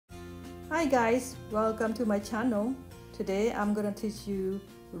Hi guys, welcome to my channel. Today I'm gonna teach you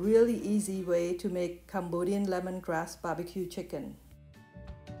a really easy way to make Cambodian lemongrass BBQ chicken.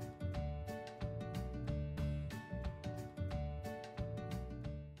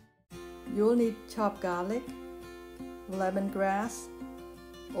 You'll need chopped garlic, lemongrass,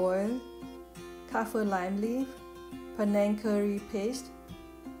 oil, kaffir lime leaf, Penang curry paste,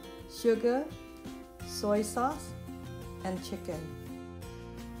 sugar, soy sauce, and chicken.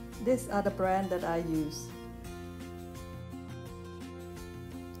 These are the brand that I use.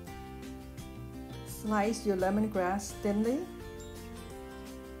 Slice your lemongrass thinly,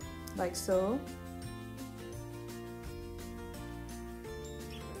 like so.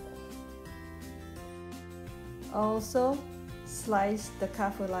 Also, slice the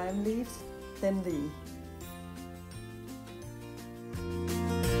kaffir lime leaves thinly.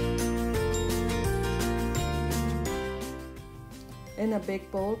 In a big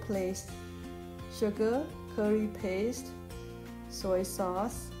bowl, place sugar, curry paste, soy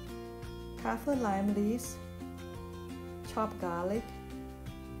sauce, kaffir lime leaves, chopped garlic,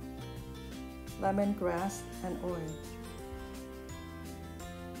 lemongrass, and oil.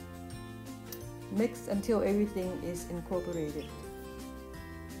 Mix until everything is incorporated.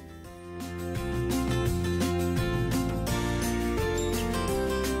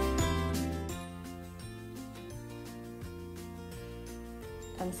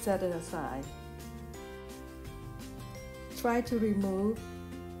 And set it aside. Try to remove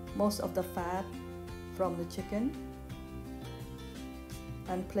most of the fat from the chicken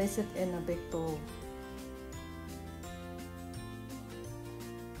and place it in a big bowl.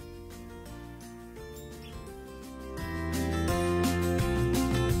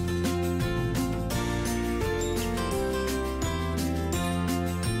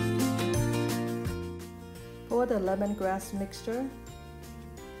 Pour the lemongrass mixture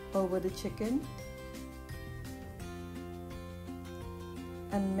over the chicken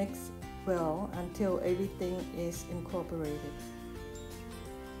and mix well until everything is incorporated,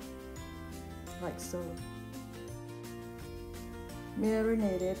 like so.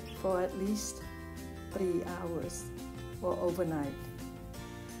 Marinate it for at least 3 hours or overnight.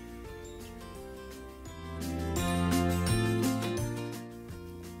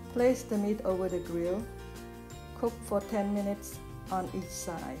 Place the meat over the grill. Cook for 10 minutes on each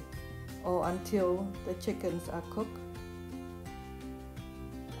side or until the chickens are cooked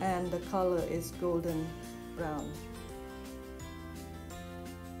and the color is golden brown.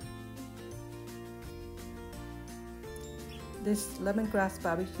 This lemongrass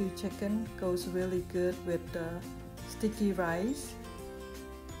BBQ chicken goes really good with sticky rice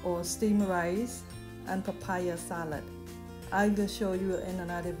or steamed rice and papaya salad. I will show you in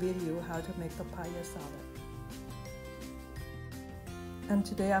another video how to make papaya salad. And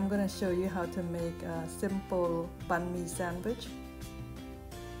today I'm going to show you how to make a simple banh mi sandwich,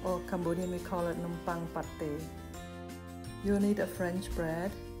 or Cambodian we call it numpang pate. You'll need a French bread.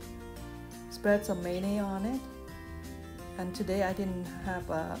 Spread some mayonnaise on it. And today I didn't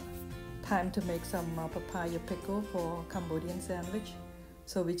have time to make some papaya pickle for Cambodian sandwich,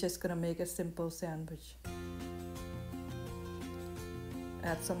 so we're just going to make a simple sandwich.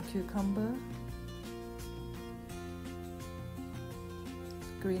 Add some cucumber,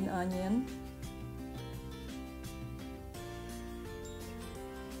 green onion,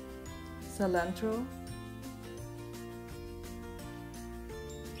 cilantro,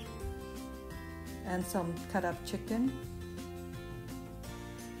 and some cut up chicken.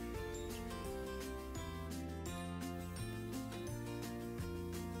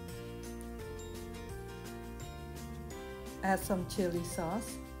 Add some chili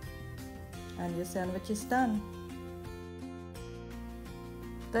sauce, and your sandwich is done.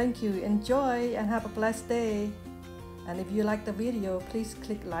 Thank you, enjoy and have a blessed day. And if you like the video, please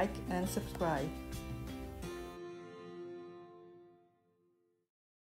click like and subscribe.